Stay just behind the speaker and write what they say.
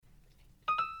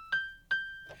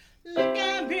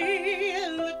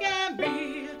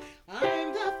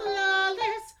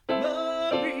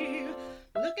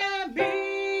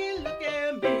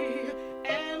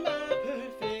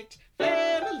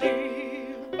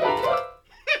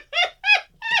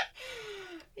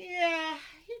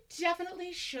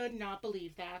I should not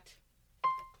believe that.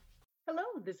 Hello,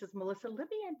 this is Melissa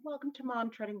Libby, and welcome to Mom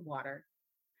Treading Water.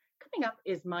 Coming up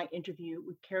is my interview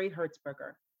with Carrie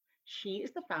Hertzberger. She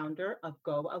is the founder of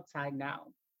Go Outside Now.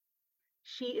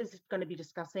 She is going to be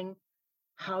discussing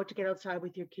how to get outside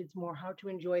with your kids more, how to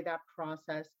enjoy that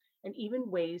process, and even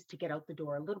ways to get out the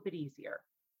door a little bit easier.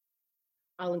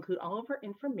 I'll include all of her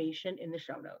information in the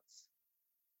show notes.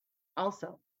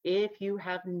 Also, if you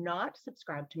have not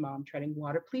subscribed to Mom Treading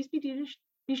Water, please be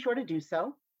sure to do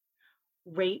so.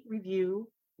 Rate,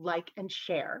 review, like, and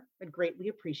share. I'd greatly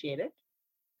appreciate it.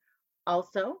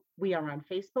 Also, we are on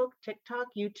Facebook, TikTok,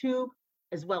 YouTube,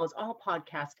 as well as all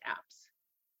podcast apps.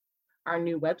 Our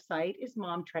new website is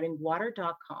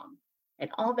momtreadingwater.com, and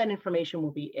all that information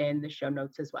will be in the show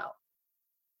notes as well.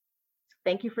 So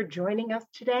thank you for joining us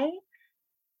today.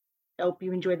 I hope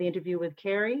you enjoyed the interview with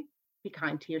Carrie. Be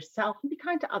kind to yourself and be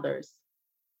kind to others.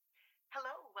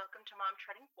 Hello, welcome to Mom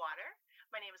Treading Water.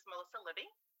 My name is Melissa Libby,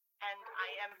 and I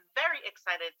am very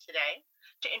excited today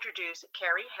to introduce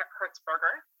Carrie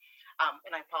Hertzberger.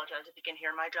 And I apologize if you can hear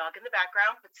my dog in the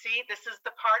background, but see, this is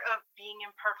the part of being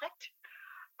imperfect.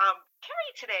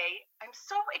 Carrie today, I'm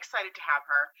so excited to have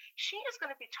her. She is going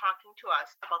to be talking to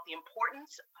us about the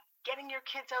importance of getting your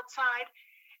kids outside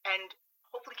and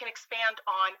hopefully can expand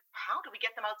on how do we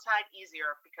get them outside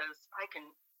easier, because I can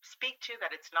speak to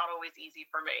that it's not always easy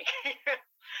for me.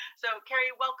 So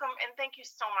Carrie, welcome, and thank you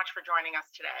so much for joining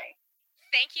us today.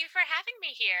 Thank you for having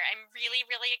me here. I'm really,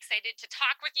 really excited to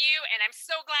talk with you, and I'm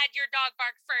so glad your dog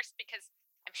barked first because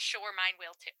I'm sure mine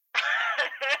will too.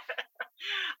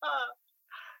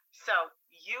 So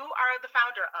you are the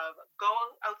founder of Go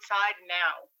Outside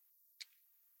Now.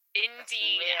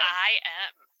 Indeed, I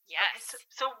am. Yes. Okay,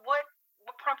 so what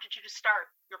prompted you to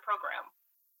start your program?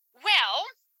 Well,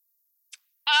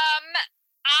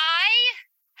 I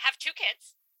have two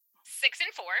kids, 6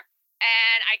 and 4.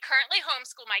 And I currently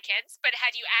homeschool my kids, but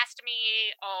had you asked me,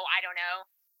 I don't know,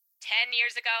 10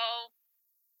 years ago,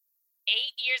 8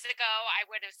 years ago, I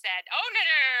would have said,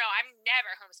 no, I'm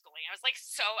never homeschooling. I was like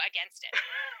so against it.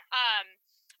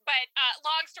 But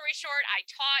long story short, I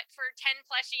taught for 10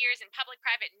 plus years in public,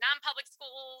 private, and non-public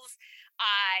schools.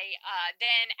 I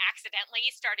then accidentally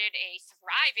started a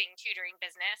thriving tutoring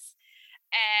business.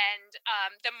 And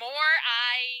the more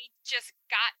I just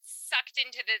got sucked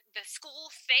into the school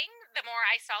thing, the more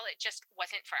I saw it just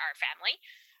wasn't for our family.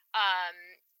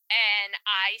 And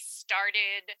I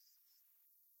started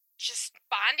just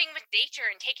bonding with nature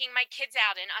and taking my kids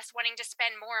out and us wanting to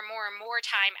spend more and more and more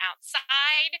time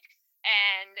outside.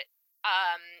 And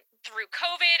through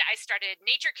COVID, I started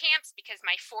nature camps because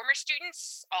my former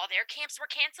students, all their camps were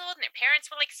canceled, and their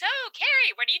parents were like, so,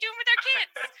 Carrie, what are you doing with our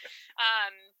kids?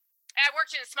 I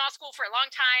worked in a small school for a long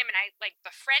time, and I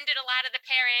befriended a lot of the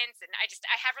parents, and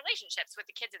I have relationships with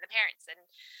the kids and the parents. And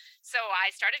so I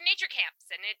started nature camps,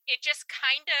 and it just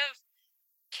kind of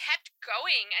kept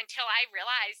going until I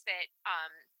realized that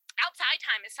outside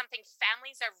time is something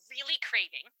families are really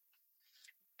craving,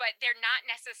 but they're not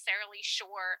necessarily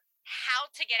sure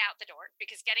how to get out the door,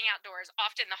 because getting outdoors is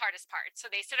often the hardest part. So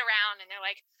they sit around and they're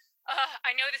like,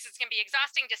 I know this is going to be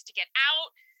exhausting just to get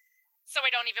out, so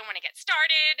I don't even want to get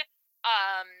started.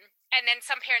 And then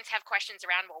some parents have questions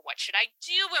around, well, what should I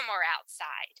do when we're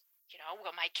outside? You know,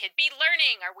 will my kid be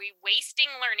learning? Are we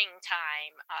wasting learning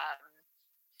time?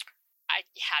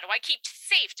 How do I keep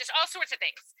safe? Just all sorts of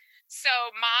things.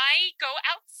 So my Go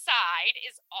Outside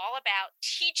is all about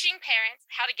teaching parents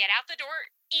how to get out the door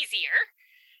easier.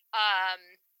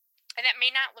 And that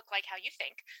may not look like how you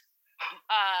think.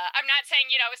 I'm not saying,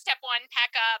 step 1,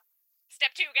 pack up.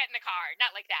 Step 2, get in the car.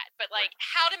 Not like that, but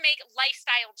how to make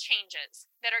lifestyle changes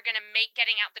that are going to make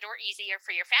getting out the door easier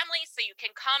for your family, so you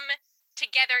can come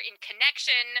together in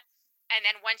connection. And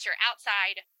then once you're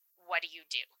outside, what do you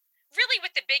do? Really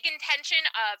with the big intention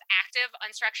of active,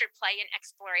 unstructured play and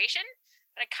exploration.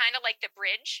 But I kind of like the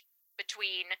bridge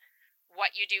between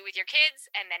what you do with your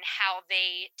kids and then how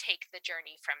they take the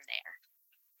journey from there.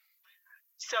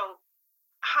 So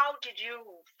how did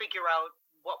you figure out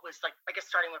what was,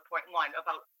 starting with point 1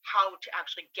 about how to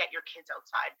actually get your kids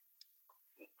outside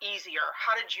easier?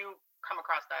 How did you come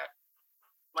across that,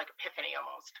 epiphany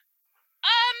almost?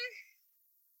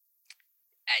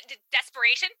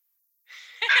 Desperation.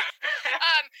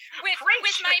 With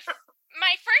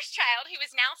my first child, who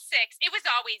is now 6, it was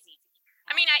always easy.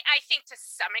 I mean, I think to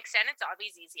some extent it's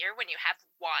always easier when you have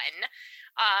one,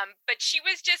 but she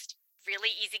was just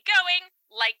really easygoing,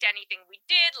 liked anything we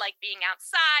did, liked being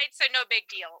outside, so no big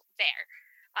deal there.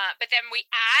 But then we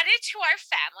added to our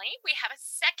family. We have a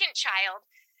second child,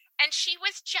 and she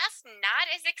was just not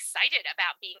as excited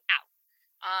about being out.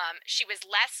 She was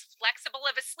less flexible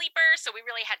of a sleeper, so we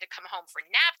really had to come home for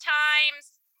nap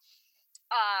times.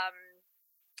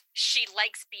 She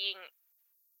likes being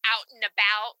out and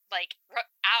about, like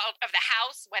out of the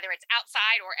house, whether it's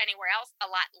outside or anywhere else, a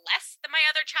lot less than my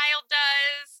other child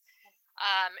does.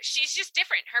 She's just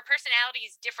different. Her personality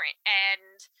is different.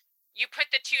 And you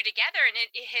put the two together, and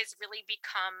it has really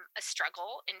become a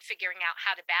struggle in figuring out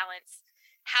how to balance.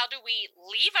 How do we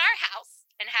leave our house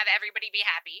and have everybody be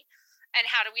happy? And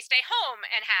how do we stay home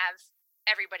and have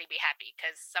everybody be happy?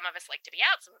 Because some of us like to be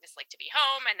out, some of us like to be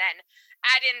home, and then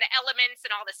add in the elements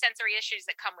and all the sensory issues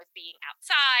that come with being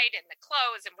outside and the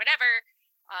clothes and whatever.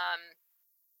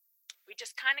 We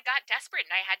just kind of got desperate,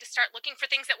 and I had to start looking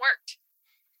for things that worked.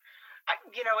 And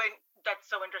that's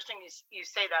so interesting you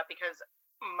say that, because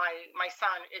my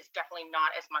son is definitely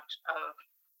not as much of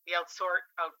the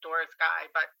outdoors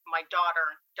guy, but my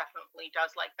daughter definitely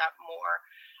does like that more.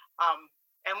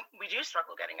 And we do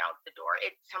struggle getting out the door.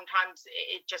 Sometimes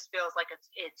it just feels like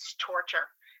it's torture,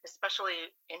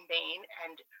 especially in Maine.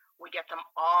 And we get them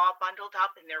all bundled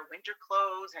up in their winter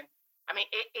clothes, and I mean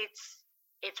it's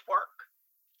work.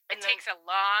 And it takes a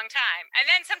long time, and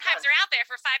then sometimes they're out there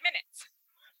for 5 minutes.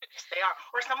 Yes, they are.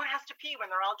 Or someone has to pee when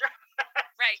they're all dressed.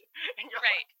 Right. And you're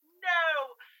right. Like,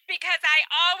 no. Because I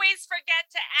always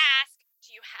forget to ask, do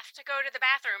you have to go to the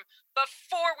bathroom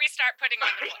before we start putting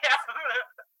on the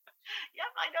clothes?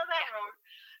 Yep, I know that road.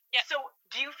 Yep. So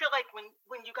do you feel like when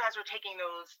you guys are taking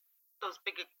those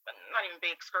big, not even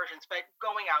big excursions, but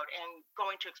going out and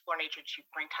going to explore nature, do you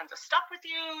bring tons of stuff with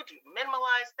you? Do you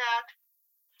minimalize that?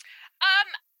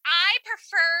 I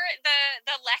prefer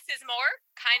the less is more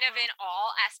kind of in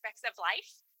all aspects of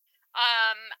life.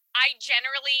 I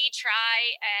generally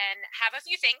try and have a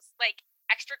few things like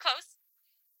extra clothes.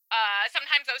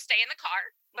 Sometimes those stay in the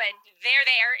car, but they're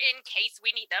there in case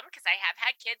we need them, because I have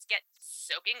had kids get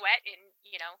soaking wet in,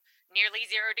 nearly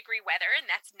 0-degree weather, and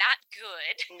that's not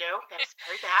good. No, that's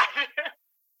very bad.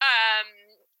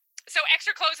 So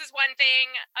extra clothes is one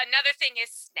thing. Another thing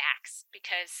is snacks,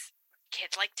 because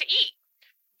kids like to eat,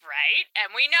 right?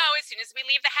 And we know as soon as we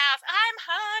leave the house, I'm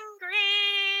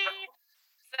hungry.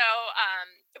 So,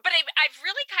 but I've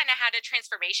really kind of had a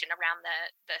transformation around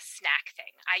the snack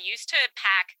thing. I used to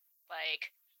pack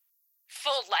like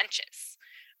full lunches.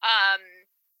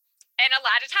 And a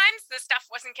lot of times the stuff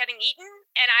wasn't getting eaten.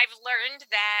 And I've learned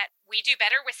that we do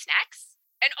better with snacks.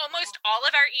 And almost all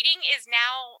of our eating is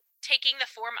now taking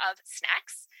the form of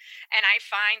snacks. And I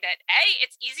find that A,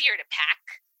 it's easier to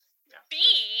pack. Yeah. B,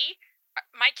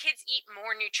 my kids eat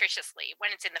more nutritiously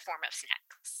when it's in the form of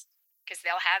snacks. Because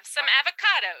they'll have some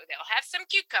avocado, they'll have some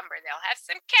cucumber, they'll have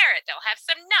some carrot, they'll have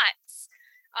some nuts.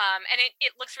 And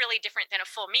it looks really different than a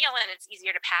full meal, and it's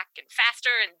easier to pack and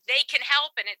faster, and they can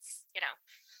help, and it's,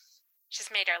 just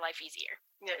made our life easier.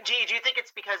 Yeah. Do you think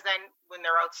it's because then when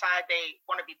they're outside, they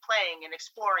want to be playing and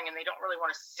exploring, and they don't really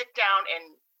want to sit down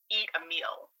and eat a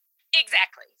meal?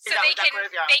 Exactly. So they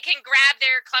can grab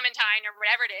their clementine or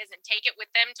whatever it is and take it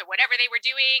with them to whatever they were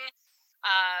doing.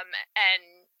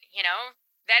 And,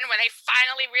 then when they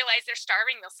finally realize they're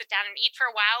starving, they'll sit down and eat for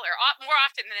a while, or more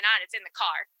often than not, it's in the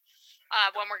car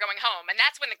when we're going home. And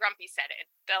that's when the grumpies set in.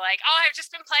 They're like, oh, I've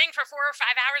just been playing for 4 or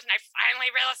 5 hours, and I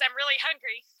finally realized I'm really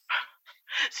hungry.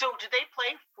 So do they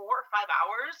play 4 or 5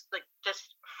 hours? Like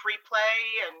just free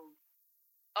play and...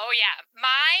 Oh, yeah.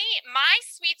 My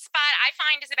sweet spot, I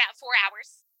find, is about 4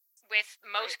 hours with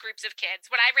most groups of kids.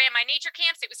 When I ran my nature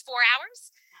camps, it was 4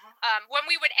 hours. When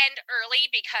we would end early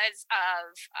because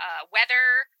of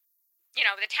weather,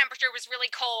 the temperature was really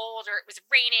cold or it was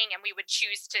raining, and we would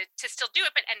choose to still do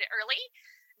it but end it early,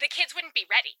 the kids wouldn't be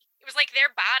ready. It was like their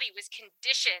body was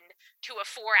conditioned to a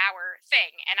 4-hour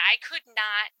thing, and I could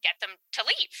not get them to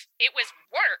leave. It was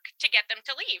work to get them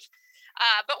to leave.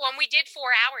 But when we did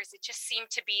 4 hours, it just seemed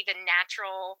to be the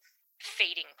natural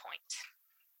fading point.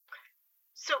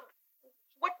 So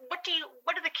what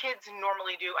do the kids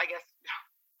normally do? I guess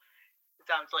it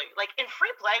sounds like in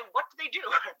free play, what do they do?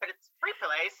 But it's free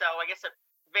play, so I guess it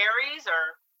varies,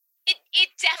 or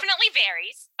it definitely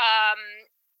varies. I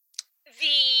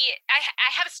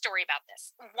have a story about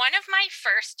this. One of my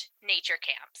first nature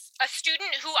camps, a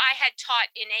student who I had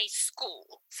taught in a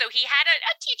school, so he had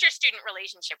a teacher-student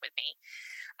relationship with me,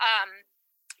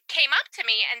 came up to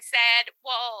me and said,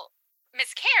 well,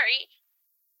 Miss Carey,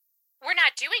 we're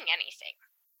not doing anything.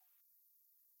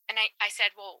 And I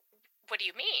said, well, what do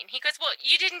you mean? He goes, well,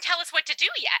 you didn't tell us what to do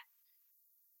yet.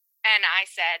 And I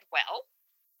said, well,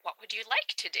 what would you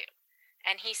like to do?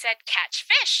 And he said, catch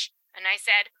fish. And I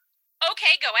said,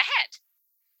 okay, go ahead.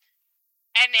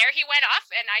 And there he went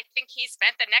off, and I think he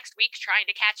spent the next week trying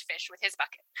to catch fish with his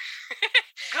bucket.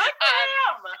 Good for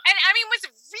him! And I mean, was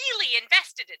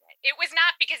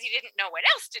know what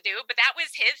else to do, but that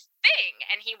was his thing.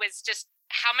 And he was just,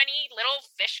 how many little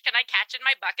fish can I catch in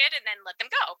my bucket and then let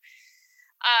them go?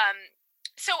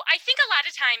 So I think a lot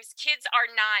of times kids are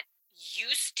not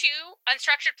used to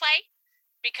unstructured play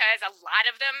because a lot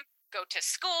of them go to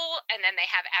school and then they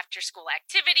have after school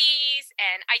activities.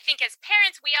 And I think as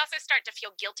parents, we also start to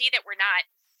feel guilty that we're not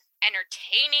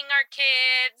entertaining our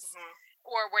kids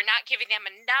or we're not giving them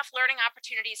enough learning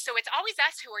opportunities. So it's always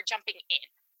us who are jumping in.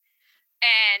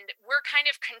 And we're kind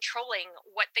of controlling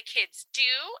what the kids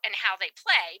do and how they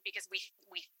play because we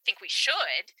think we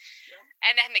should. Yeah.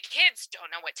 And then the kids don't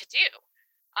know what to do.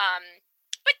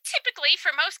 But typically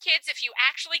for most kids, if you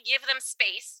actually give them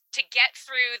space to get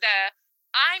through the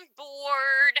I'm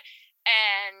bored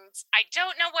and I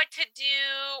don't know what to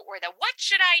do or the what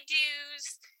should I do,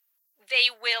 they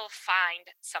will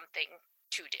find something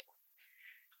to do.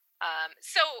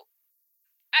 So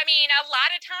I mean, a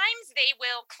lot of times they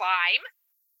will climb,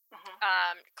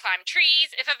 climb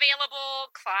trees if available,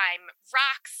 climb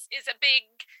rocks is a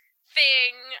big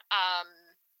thing.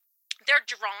 They're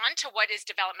drawn to what is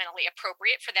developmentally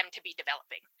appropriate for them to be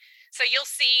developing. So you'll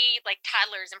see like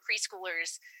toddlers and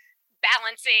preschoolers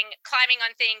balancing, climbing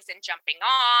on things and jumping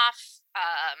off.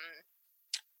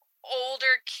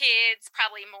 Older kids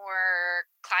probably more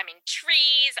climbing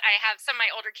trees. I have some of my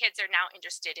older kids are now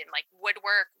interested in like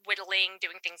woodwork, whittling,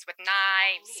 doing things with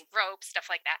knives, ropes, stuff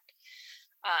like that.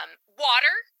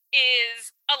 Water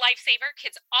is a lifesaver.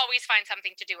 Kids always find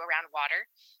something to do around water,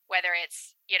 whether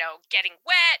it's, getting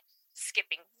wet,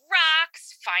 skipping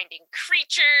rocks, finding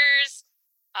creatures,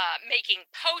 making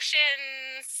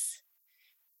potions.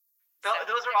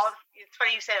 Those are all. It's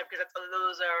funny you say that because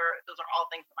those are all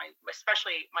things that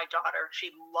especially my daughter, she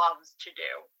loves to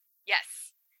do. Yes,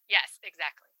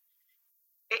 exactly.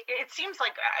 It seems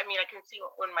like, I mean, I can see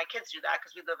when my kids do that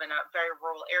because we live in a very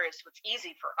rural area, so it's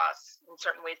easy for us in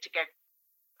certain ways to get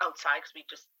outside because we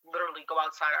just literally go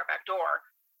outside our back door.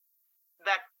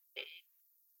 That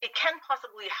it can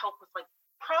possibly help with like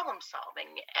problem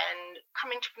solving and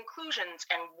coming to conclusions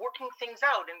and working things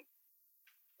out. And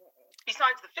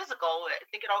besides the physical, I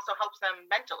think it also helps them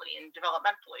mentally and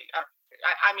developmentally.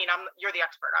 I mean, you're the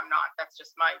expert. I'm not. That's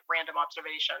just my random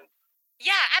observation.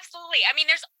 Yeah, absolutely. I mean,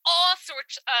 there's all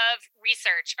sorts of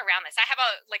research around this. I have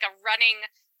a running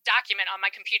document on my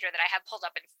computer that I have pulled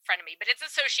up in front of me, but it's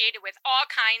associated with all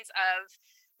kinds of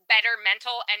better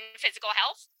mental and physical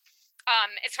health.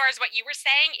 As far as what you were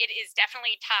saying, it is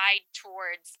definitely tied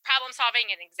towards problem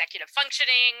solving and executive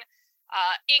functioning,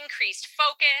 increased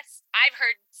focus. I've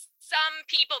heard some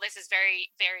people, this is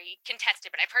very, very contested,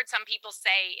 but I've heard some people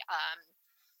say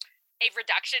a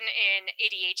reduction in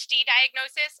ADHD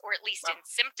diagnosis, or at least in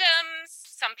symptoms.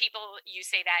 Some people, you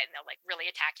say that and they'll like really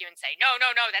attack you and say, no,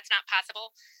 that's not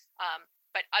possible.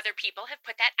 But other people have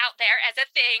put that out there as a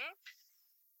thing.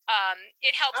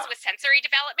 It helps with sensory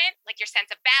development, like your sense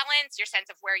of balance, your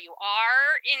sense of where you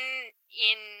are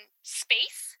in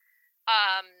space.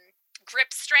 Grip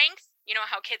strength, you know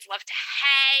how kids love to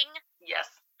hang.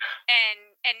 Yes.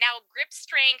 And now grip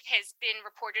strength has been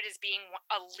reported as being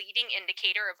a leading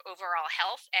indicator of overall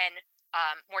health and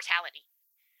mortality.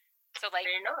 So like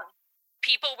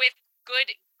people with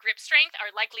good grip strength are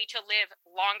likely to live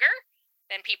longer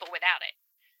than people without it.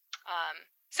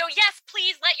 So yes,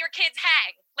 please let your kids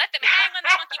hang. Let them hang on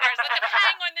the monkey bars. Let them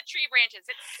hang on the tree branches.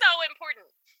 It's so important.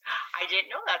 I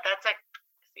didn't know that. That's like,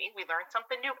 see, we learn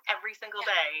something new every single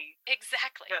day.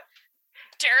 Exactly. Yeah.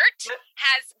 Dirt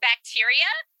has bacteria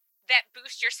that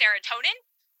boost your serotonin,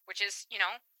 which is,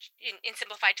 in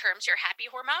simplified terms, your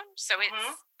happy hormone. So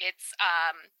it's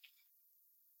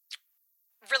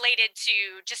related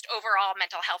to just overall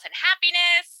mental health and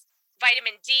happiness.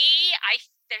 Vitamin D,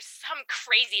 there's some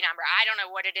crazy number. I don't know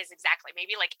what it is exactly.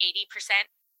 Maybe like 80%,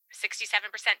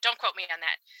 67%. Don't quote me on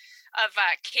that. Of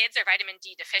kids are vitamin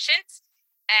D deficient.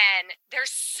 And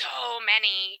there's so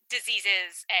many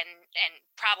diseases and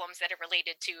problems that are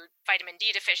related to vitamin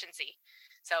D deficiency.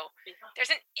 So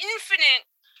there's an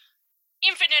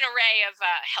infinite array of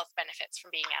health benefits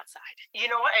from being outside.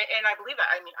 You know what? And I believe that.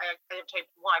 I mean, I have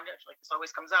type 1, like this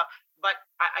always comes up, but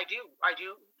I do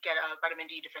get a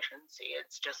vitamin D deficiency.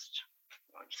 It's just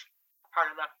part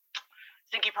of the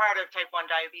stinky part of type 1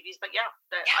 diabetes. But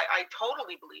I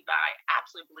totally believe that. I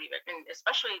absolutely believe it. And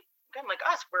especially, again, like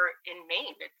us, we're in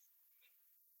Maine.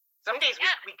 Some days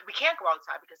we can't go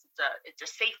outside because it's a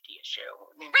safety issue.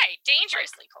 I mean, right,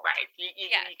 dangerously cold. Right,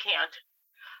 you can't.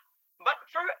 But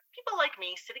for people like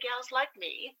me, city gals like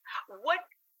me, what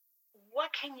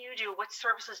can you do? What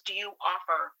services do you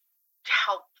offer to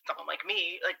help someone like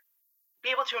me, like, be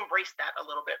able to embrace that a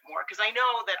little bit more? Because I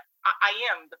know that I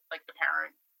am the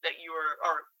parent that you were,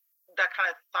 or that kind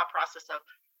of thought process of,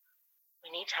 we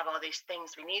need to have all these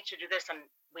things, we need to do this, and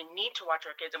we need to watch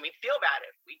our kids, and we feel bad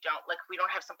if we don't, like, we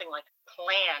don't have something like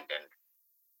planned. And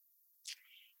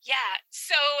Yeah.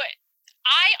 So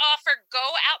I offer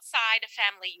Go Outside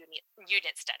Family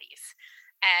Unit Studies.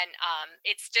 And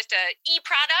it's just a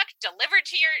e-product delivered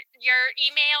to your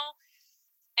email.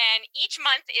 And each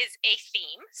month is a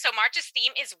theme. So March's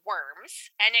theme is worms,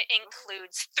 and it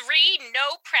includes 3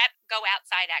 no prep go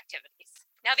outside activities.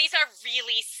 Now, these are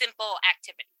really simple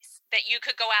activities that you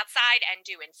could go outside and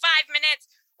do in 5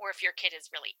 minutes, or if your kid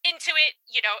is really into it,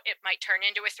 it might turn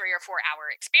into a 3 or 4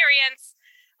 hour experience.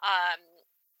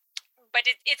 But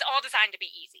it's all designed to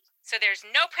be easy. So there's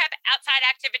no prep outside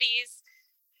activities.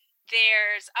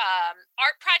 There's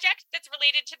art project that's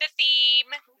related to the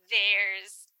theme.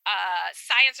 There's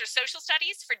science or social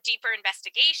studies for deeper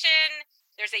investigation.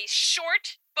 There's a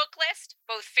short book list,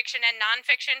 both fiction and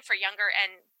nonfiction, for younger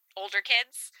and older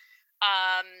kids.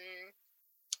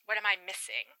 What am I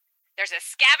missing? There's a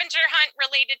scavenger hunt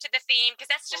related to the theme, because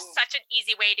that's just such an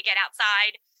easy way to get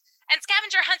outside. And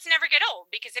scavenger hunts never get old,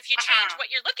 because if you change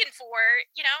what you're looking for,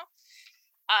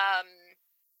 am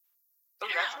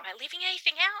I leaving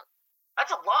anything out?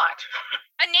 That's a lot.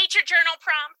 A nature journal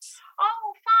prompt.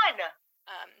 Oh, fun.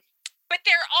 But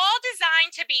they're all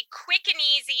designed to be quick and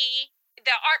easy.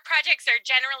 The art projects are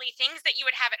generally things that you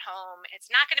would have at home. It's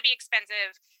not going to be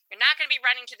expensive. You're not going to be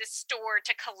running to the store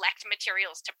to collect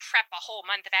materials to prep a whole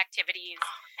month of activities.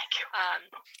 Oh, thank you.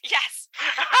 Yes.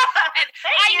 And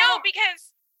thank I you. know,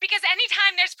 because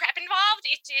anytime there's prep involved,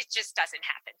 it just doesn't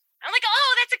happen. I'm like,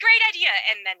 oh, that's a great idea.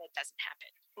 And then it doesn't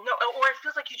happen. No, or it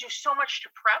feels like you do so much to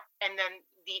prep, and then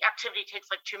the activity takes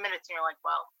like 2 minutes, and you're like,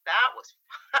 well, that was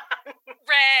fun.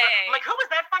 Right. Like, who was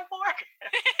that fun for?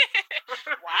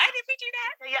 Why did we do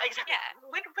that? Yeah, exactly. Yeah.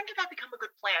 When did that become a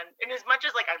good plan? And as much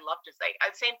as, like, I love to say,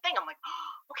 same thing, I'm like,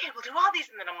 oh, okay, we'll do all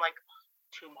these, and then I'm like, oh,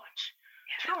 too much.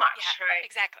 Yeah. Too much, Yeah, right?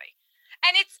 Exactly.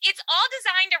 And it's all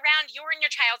designed around your and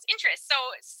your child's interests. So,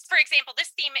 for example,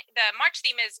 this theme, the March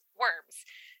theme is worms.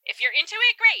 If you're into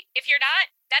it, great. If you're not,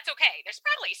 that's okay. There's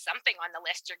probably something on the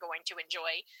list you're going to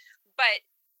enjoy. But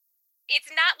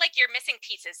it's not like you're missing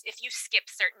pieces if you skip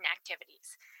certain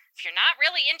activities. If you're not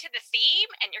really into the theme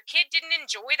and your kid didn't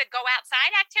enjoy the go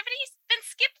outside activities, then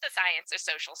skip the science or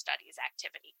social studies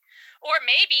activity. Or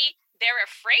maybe they're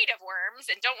afraid of worms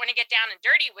and don't want to get down and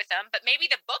dirty with them, but maybe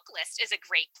the book list is a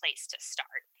great place to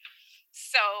start.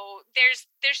 So there's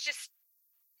just,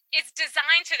 it's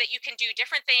designed so that you can do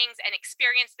different things and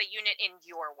experience the unit in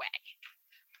your way.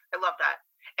 I love that.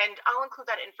 And I'll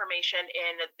include that information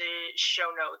in the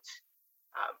show notes,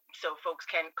 so folks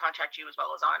can contact you as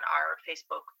well as on our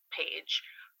Facebook page.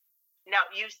 Now,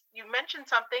 you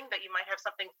mentioned something that you might have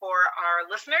something for our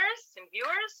listeners and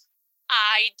viewers.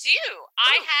 I do.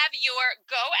 I have your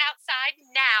Go Outside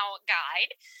Now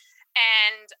guide.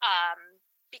 And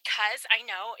because I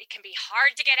know it can be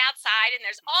hard to get outside and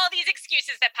there's all these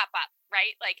excuses that pop up,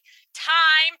 right? Like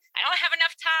time, I don't have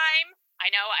enough time. I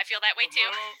know, I feel that way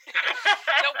too.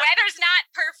 The weather's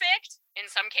not perfect. In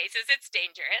some cases, it's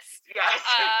dangerous. Yes.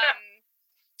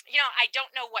 I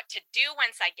don't know what to do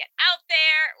once I get out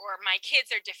there, or my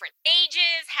kids are different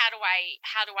ages. How do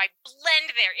I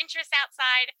blend their interests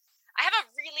outside? I have a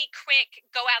really quick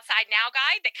Go Outside Now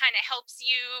guide that kind of helps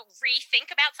you rethink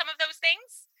about some of those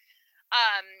things.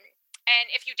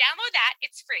 And if you download that,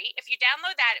 it's free. If you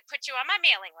download that, it puts you on my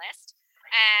mailing list.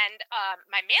 And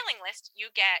my mailing list,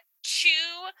 you get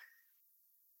 2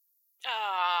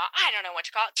 I don't know what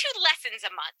to call it, 2 lessons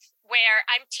a month where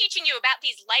I'm teaching you about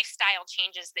these lifestyle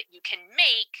changes that you can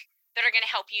make that are going to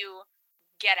help you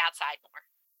get outside more.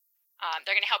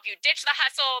 They're going to help you ditch the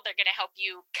hustle. They're going to help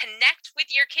you connect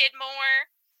with your kid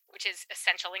more, which is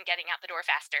essential in getting out the door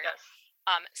faster. Yes.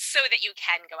 So that you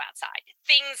can go outside.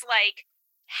 Things like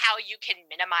how you can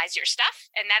minimize your stuff,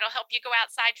 and that'll help you go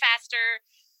outside faster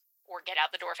or get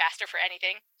out the door faster for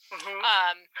anything.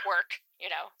 Work,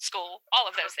 school, all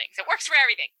of those things. It works for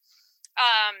everything.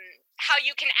 How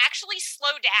you can actually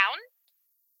slow down,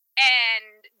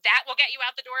 and that will get you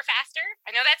out the door faster.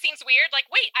 I know that seems weird. Like,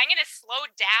 wait, I'm going to slow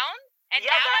down and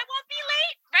now I won't be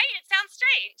late, right? It sounds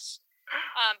strange.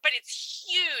 But it's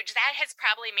huge. That has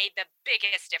probably made the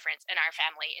biggest difference in our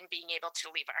family in being able to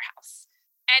leave our house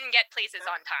and get places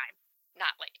on time,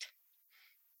 not late.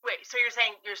 Wait, so you're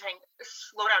saying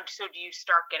slow down. So do you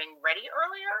start getting ready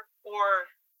earlier,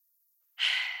 or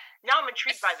now I'm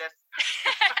intrigued by this.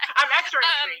 I'm extra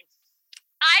intrigued.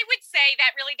 I would say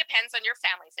that really depends on your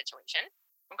family situation.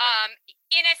 Okay.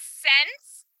 In a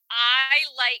sense, I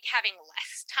like having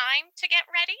less time to get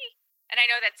ready. And I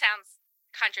know that sounds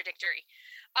contradictory.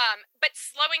 But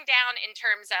slowing down in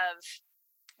terms of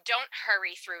don't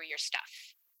hurry through your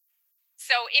stuff.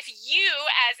 So if you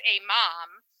as a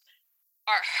mom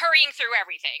are hurrying through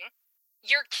everything,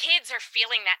 your kids are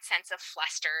feeling that sense of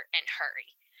fluster and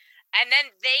hurry. And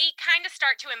then they kind of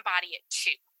start to embody it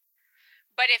too.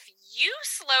 But if you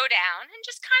slow down and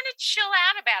just kind of chill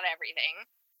out about everything,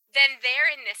 then they're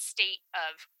in this state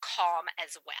of calm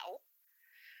as well.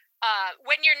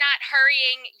 When you're not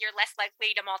hurrying, you're less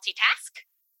likely to multitask.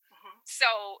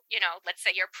 So, let's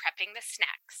say you're prepping the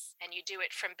snacks and you do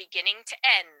it from beginning to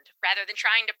end rather than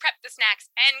trying to prep the snacks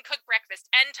and cook breakfast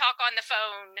and talk on the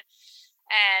phone.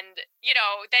 And,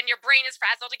 then your brain is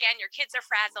frazzled again. Your kids are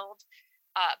frazzled.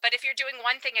 But if you're doing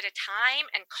one thing at a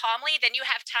time and calmly, then you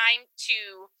have time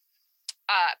to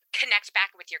connect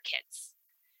back with your kids.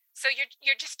 So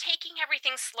you're just taking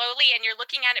everything slowly and you're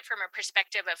looking at it from a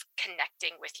perspective of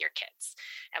connecting with your kids.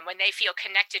 And when they feel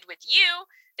connected with you,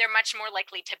 they're much more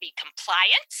likely to be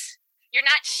compliant. You're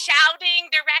not shouting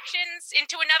directions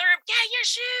into another room. Get your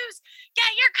shoes,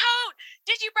 get your coat.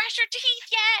 Did you brush your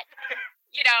teeth yet?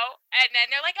 And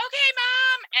then they're like, okay,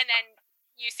 Mom. And then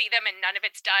you see them and none of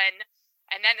it's done.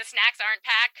 And then the snacks aren't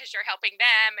packed because you're helping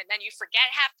them. And then you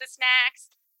forget half the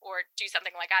snacks or do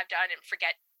something like I've done and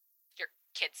forget your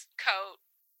kid's coat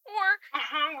or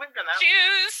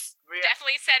shoes. Yeah.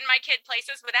 Definitely send my kid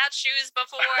places without shoes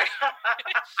before.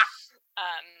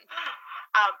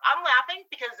 I'm laughing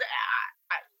because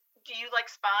do you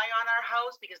spy on our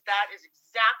house? Because that is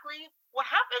exactly what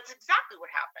happens. It's exactly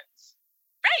what happens.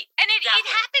 Right. And it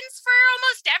happens for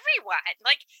almost everyone.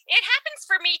 It happens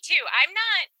for me too. I'm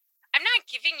not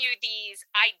giving you these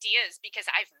ideas because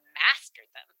I've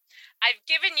mastered them. I've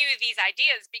given you these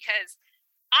ideas because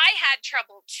I had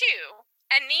trouble too.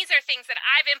 And these are things that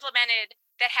I've implemented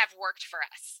that have worked for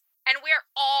us. And we're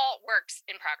all works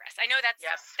in progress. I know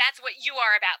that's what you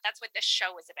are about. That's what this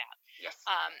show is about. Yes.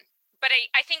 But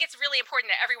I think it's really important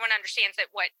that everyone understands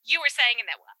that what you were saying and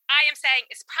that what I am saying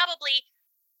is probably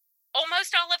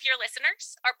almost all of your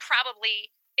listeners are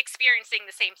probably experiencing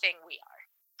the same thing we are.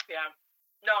 Yeah.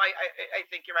 No, I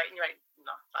think you're right. And you're right.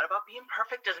 No, it's not about being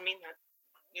perfect. Doesn't mean that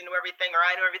you know everything or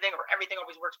I know everything or everything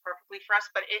always works perfectly for us.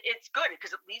 But it's good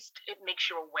because at least it makes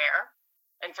you aware.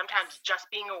 And sometimes just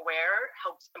being aware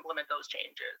helps implement those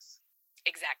changes.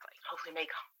 Exactly. Hopefully make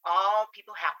all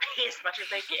people happy as much as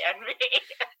they can be.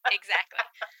 Exactly.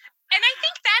 And I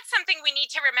think that's something we need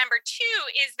to remember too,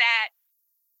 is that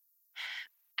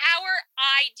our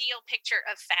ideal picture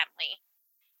of family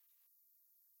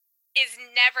is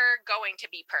never going to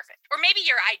be perfect. Or maybe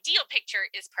your ideal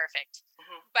picture is perfect,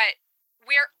 but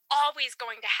we're always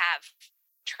going to have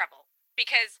trouble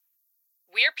because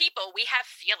we're people, we have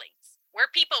feelings. We're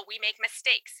people, we make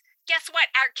mistakes. Guess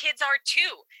what? Our kids are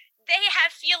too. They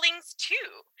have feelings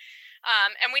too.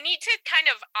 And we need to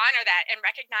kind of honor that and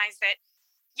recognize that,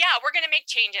 yeah, we're going to make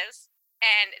changes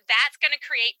and that's going to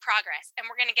create progress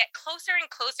and we're going to get closer and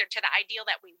closer to the ideal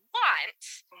that we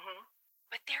want.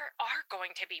 But there are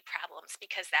going to be problems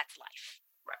because that's life.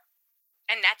 Right.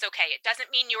 And that's okay. It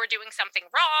doesn't mean you're doing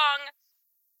something wrong.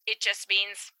 It just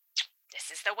means this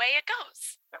is the way it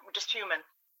goes. We're just human.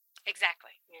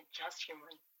 Exactly. You're just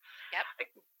human. Yep.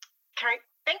 Carrie,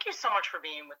 thank you so much for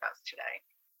being with us today.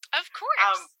 Of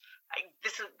course.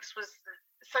 This was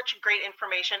such great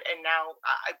information, and now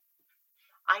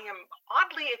I am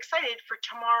oddly excited for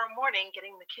tomorrow morning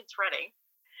getting the kids ready.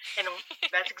 And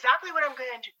that's exactly what I'm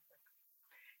going to do.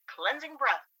 Cleansing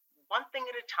breath, one thing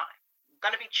at a time. I'm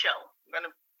going to be chill. I'm going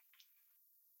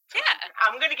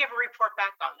to give a report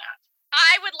back on that.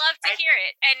 I would love to hear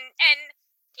it. And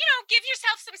give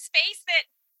yourself some space that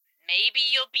maybe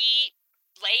you'll be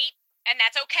late and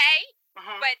that's okay.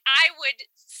 But I would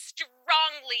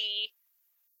strongly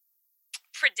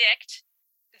predict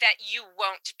that you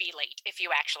won't be late if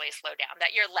you actually slow down,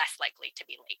 that you're less likely to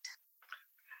be late.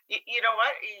 You know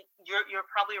what? You're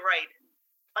probably right.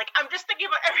 I'm just thinking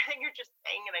about everything you're just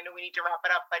saying, and I know we need to wrap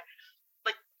it up, but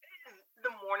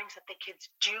the mornings that the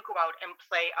kids do go out and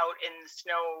play out in the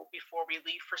snow before we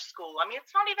leave for school. I mean,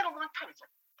 it's not even a long time. It's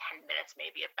 10 minutes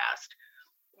maybe at best.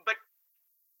 But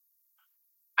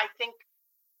I think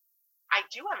I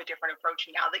do have a different approach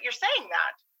now that you're saying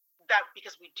that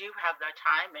because we do have that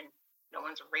time and no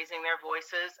one's raising their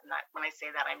voices. And that, when I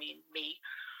say that, I mean me.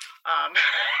 I'm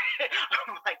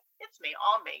like, it's me,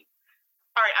 all me.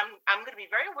 All right, I'm going to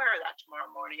be very aware of that tomorrow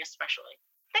morning, especially.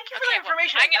 Thank you for the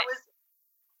information. I'm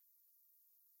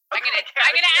gonna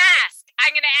ask.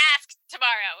 I'm gonna ask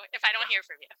tomorrow if I don't hear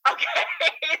from you. Okay,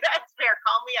 that's fair.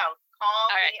 Call me out. Call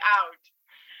me out.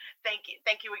 Thank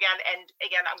you again. And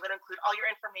again, I'm going to include all your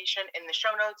information in the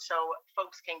show notes so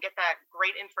folks can get that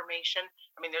great information.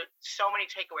 I mean, there's so many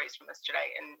takeaways from this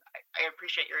today, and I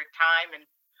appreciate your time. And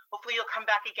hopefully you'll come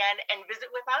back again and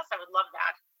visit with us. I would love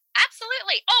that.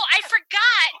 Absolutely. Oh, I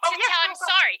forgot to tell. I'm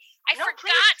sorry. I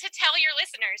forgot to tell your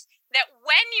listeners that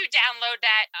when you download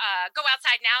that Go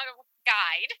Outside Now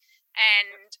guide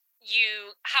and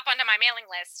you hop onto my mailing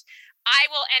list, I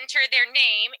will enter their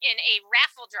name in a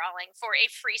raffle drawing for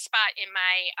a free spot in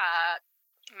my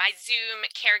my Zoom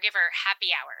caregiver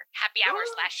happy hour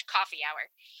 / coffee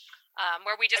hour,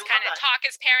 where we just kind of talk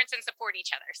as parents and support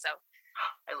each other. So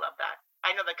I love that.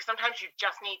 I know that because sometimes you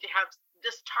just need to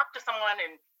just talk to someone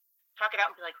and talk it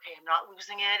out and be like, okay, I'm not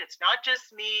losing it. It's not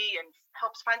just me, and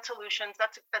helps find solutions.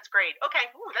 That's great. Okay.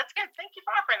 Ooh, that's good. Thank you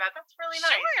for offering that. That's really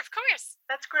nice. Sure, of course.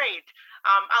 That's great.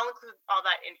 I'll include all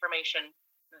that information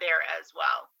there as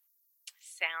well.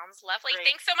 Sounds lovely. Great.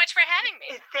 Thanks so much for having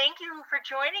me. Thank you for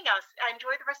joining us.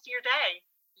 Enjoy the rest of your day.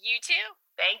 You too.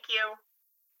 Thank you.